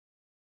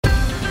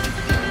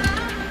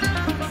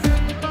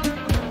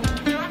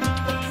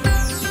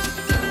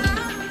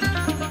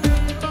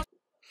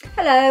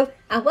Hello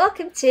and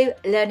welcome to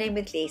Learning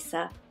with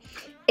Lisa.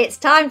 It's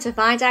time to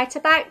find out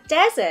about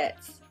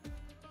deserts.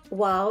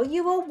 While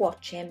you are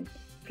watching,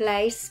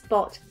 play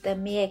Spot the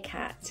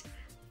Meerkat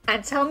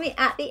and tell me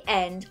at the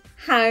end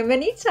how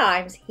many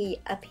times he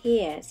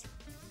appears.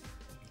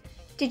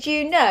 Did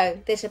you know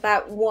that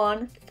about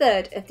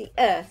 1/3 of the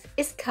earth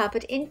is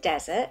covered in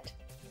desert?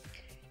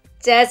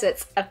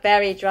 Deserts are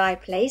very dry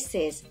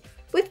places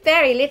with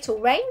very little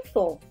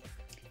rainfall.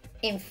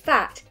 In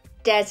fact,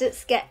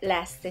 deserts get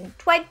less than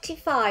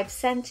 25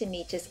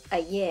 centimetres a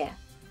year.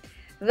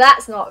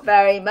 That's not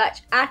very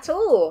much at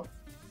all.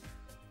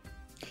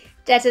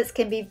 Deserts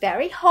can be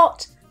very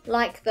hot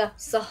like the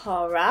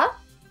Sahara,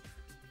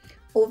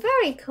 or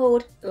very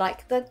cold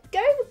like the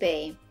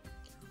Gobi,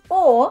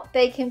 or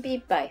they can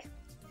be both.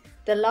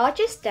 The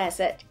largest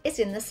desert is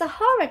in the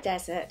Sahara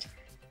Desert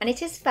and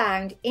it is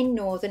found in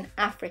northern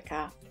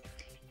Africa.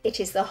 It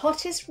is the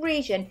hottest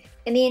region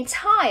in the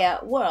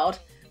entire world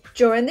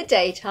during the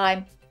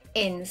daytime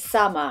in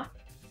summer.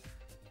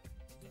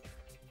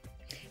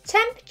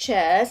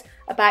 Temperatures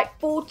about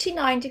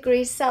 49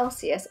 degrees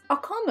Celsius are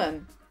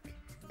common,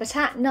 but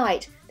at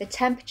night the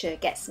temperature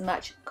gets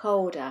much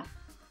colder.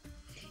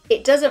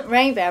 It doesn't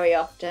rain very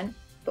often,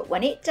 but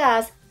when it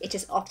does, it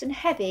is often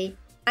heavy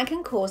and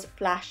can cause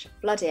flash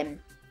flooding.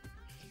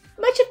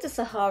 Much of the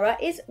Sahara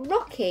is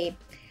rocky.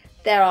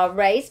 There are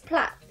raised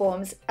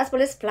platforms as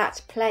well as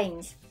flat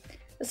plains.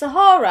 The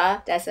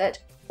Sahara Desert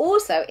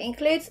also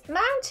includes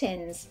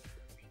mountains.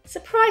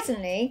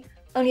 Surprisingly,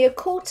 only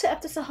 1/4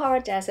 of the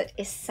Sahara Desert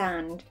is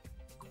sand.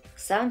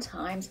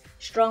 Sometimes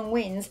strong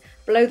winds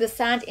blow the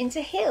sand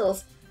into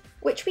hills,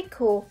 which we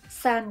call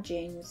sand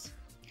dunes.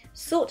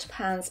 Salt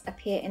pans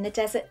appear in the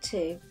desert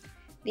too.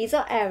 These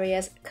are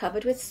areas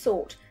covered with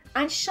salt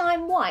and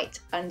shine white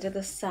under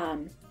the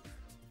sun.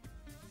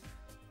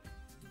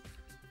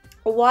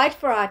 A wide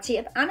variety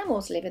of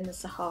animals live in the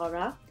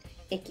Sahara: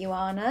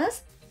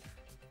 iguanas,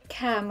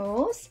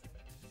 camels,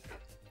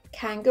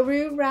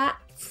 kangaroo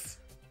rats,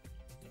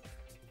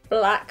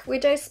 black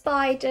widow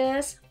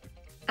spiders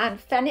and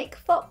fennec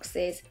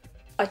foxes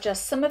are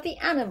just some of the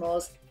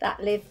animals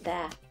that live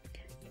there.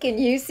 Can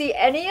you see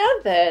any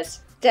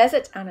others?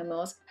 Desert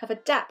animals have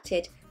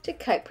adapted to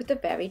cope with the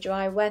very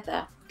dry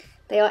weather.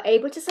 They are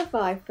able to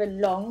survive for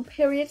long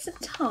periods of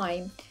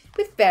time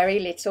with very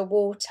little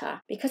water.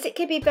 Because it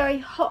can be very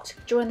hot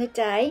during the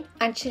day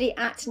and chilly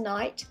at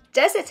night,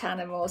 desert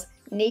animals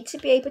need to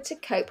be able to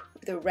cope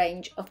with a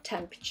range of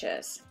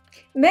temperatures.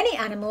 Many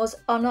animals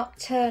are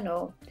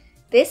nocturnal.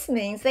 This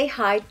means they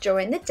hide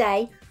during the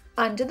day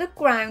under the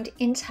ground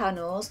in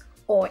tunnels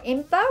or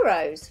in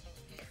burrows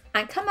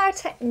and come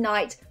out at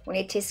night when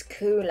it is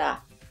cooler.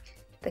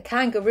 The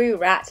kangaroo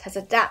rat has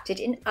adapted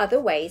in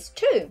other ways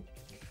too.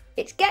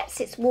 It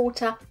gets its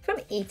water from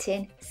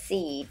eating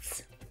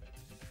seeds.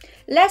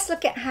 Let's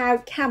look at how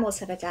camels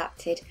have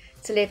adapted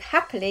to live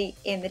happily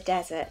in the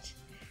desert.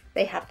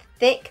 They have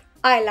thick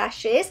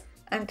eyelashes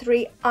and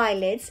 3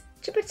 eyelids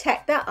to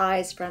protect their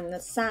eyes from the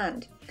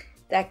sand.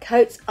 Their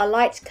coats are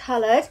light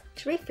coloured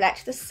to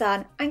reflect the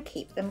sun and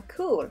keep them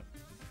cool.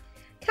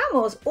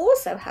 Camels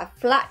also have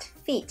flat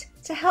feet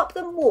to help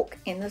them walk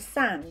in the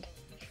sand.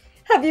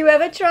 Have you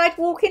ever tried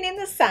walking in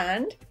the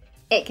sand?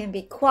 It can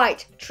be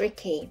quite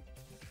tricky.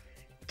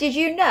 Did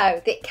you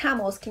know that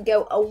camels can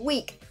go a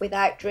week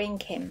without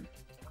drinking?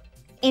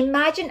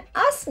 Imagine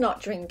us not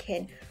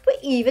drinking for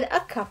even a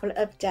couple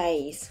of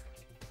days.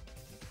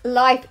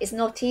 Life is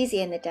not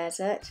easy in the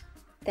desert.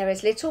 There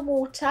is little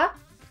water,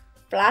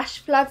 flash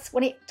floods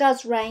when it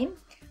does rain,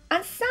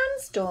 and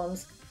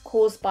sandstorms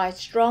caused by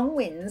strong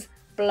winds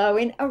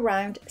blowing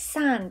around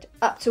sand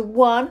up to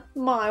 1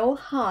 mile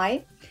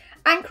high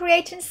and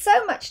creating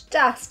so much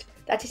dust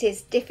that it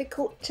is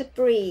difficult to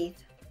breathe.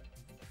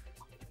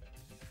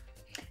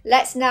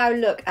 Let's now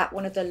look at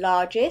one of the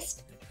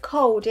largest,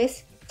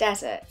 coldest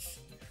deserts.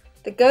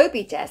 The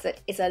Gobi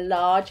Desert is a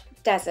large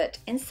desert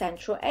in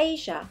Central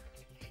Asia.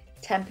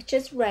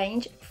 Temperatures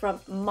range from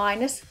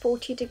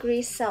 -40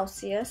 degrees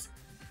Celsius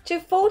to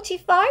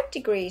 45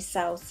 degrees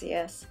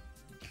Celsius.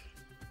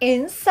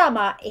 In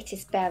summer it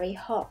is very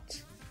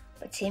hot,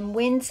 but in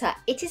winter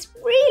it is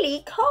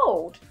really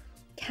cold.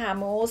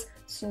 Camels,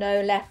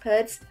 snow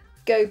leopards,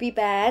 Gobi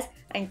bears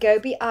and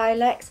Gobi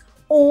ilex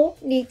all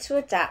need to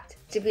adapt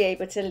to be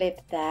able to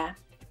live there.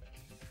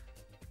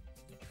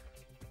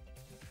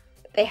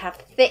 They have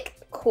thick,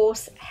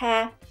 coarse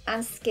hair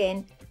and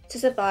skin to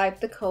survive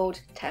the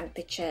cold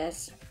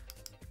temperatures.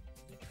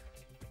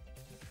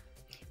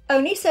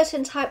 Only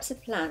certain types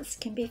of plants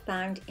can be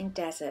found in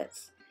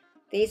deserts.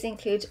 These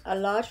include a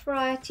large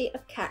variety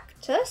of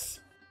cactus,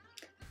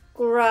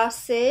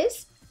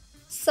 grasses,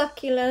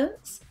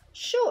 succulents,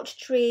 short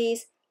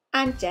trees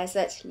and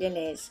desert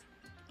lilies.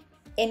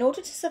 In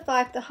order to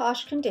survive the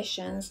harsh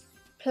conditions,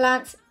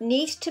 plants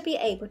need to be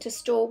able to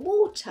store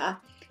water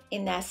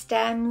in their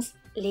stems,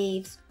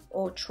 leaves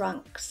or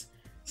trunks,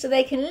 so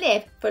they can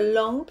live for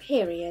long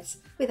periods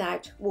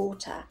without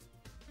water.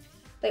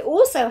 They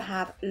also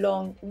have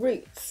long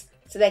roots,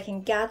 so they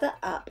can gather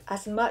up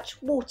as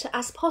much water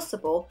as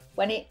possible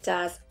when it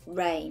does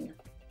rain.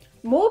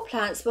 More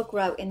plants will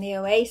grow in the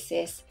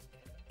oasis.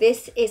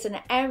 This is an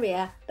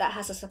area that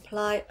has a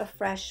supply of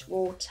fresh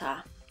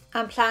water,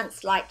 and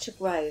plants like to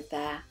grow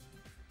there.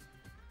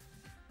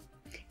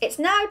 It's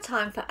now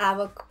time for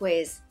our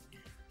quiz.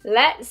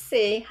 Let's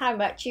see how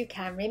much you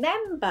can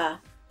remember.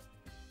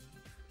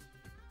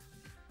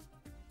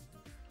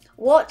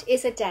 What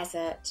is a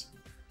desert?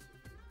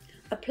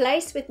 A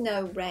place with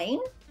no rain,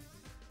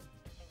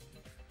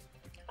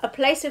 a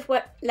place with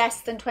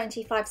less than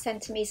 25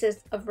 centimetres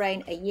of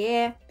rain a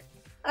year,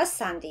 a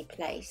sandy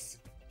place.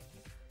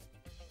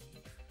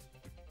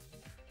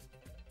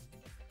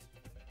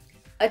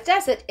 A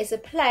desert is a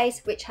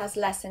place which has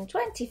less than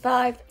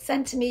 25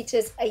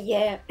 centimetres a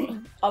year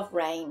of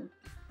rain.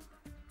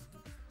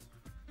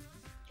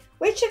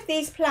 Which of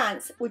these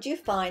plants would you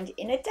find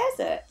in a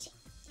desert?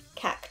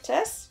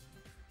 Cactus,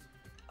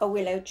 a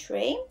willow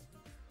tree,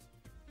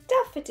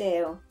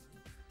 daffodil.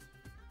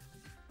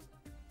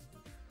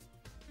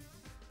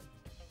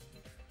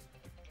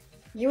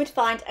 You would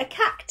find a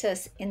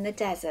cactus in the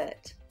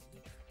desert.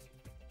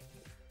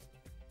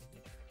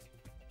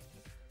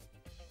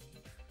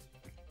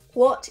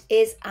 What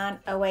is an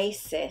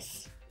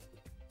oasis?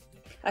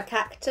 A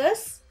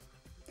cactus,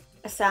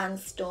 a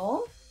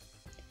sandstorm,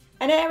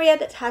 an area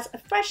that has a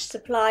fresh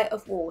supply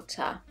of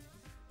water.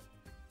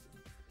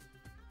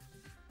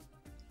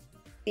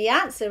 The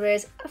answer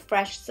is a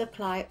fresh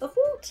supply of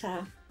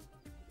water.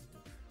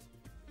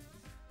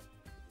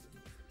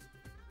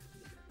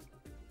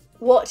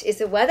 What is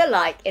the weather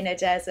like in a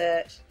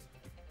desert?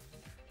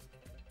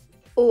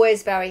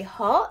 Always very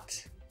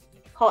hot,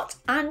 hot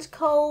and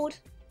cold,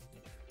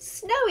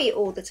 snowy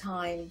all the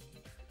time.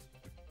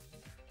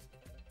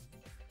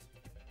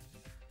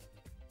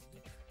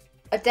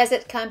 A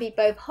desert can be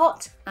both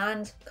hot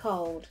and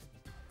cold.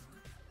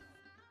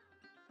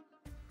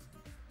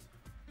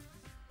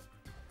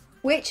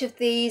 Which of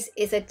these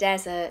is a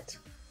desert?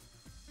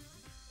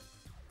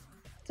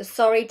 The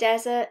Sahara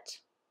Desert,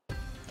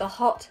 the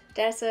hot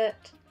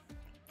desert,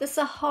 the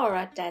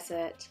Sahara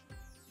Desert.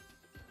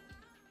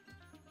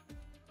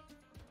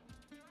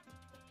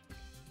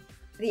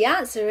 The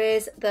answer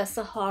is the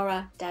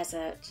Sahara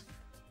Desert.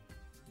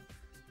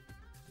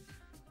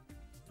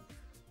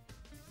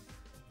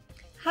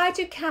 How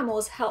do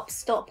camels help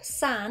stop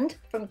sand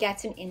from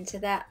getting into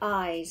their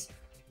eyes?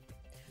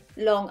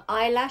 Long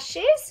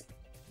eyelashes,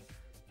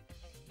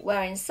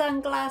 wearing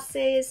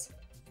sunglasses,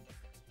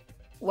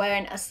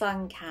 wearing a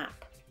sun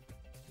cap.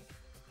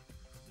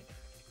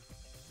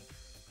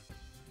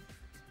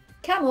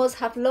 Camels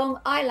have long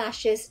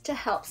eyelashes to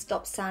help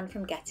stop sand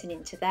from getting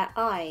into their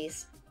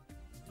eyes.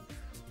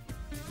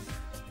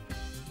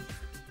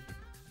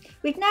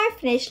 We've now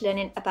finished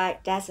learning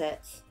about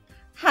deserts.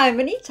 How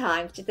many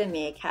times did the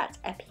meerkat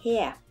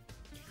appear?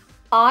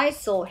 I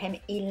saw him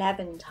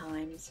 11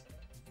 times.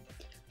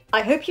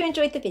 I hope you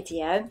enjoyed the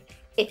video.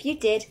 If you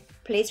did,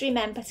 please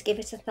remember to give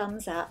it a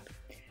thumbs up.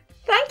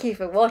 Thank you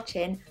for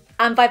watching,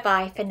 and bye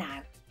bye for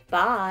now.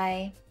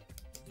 Bye.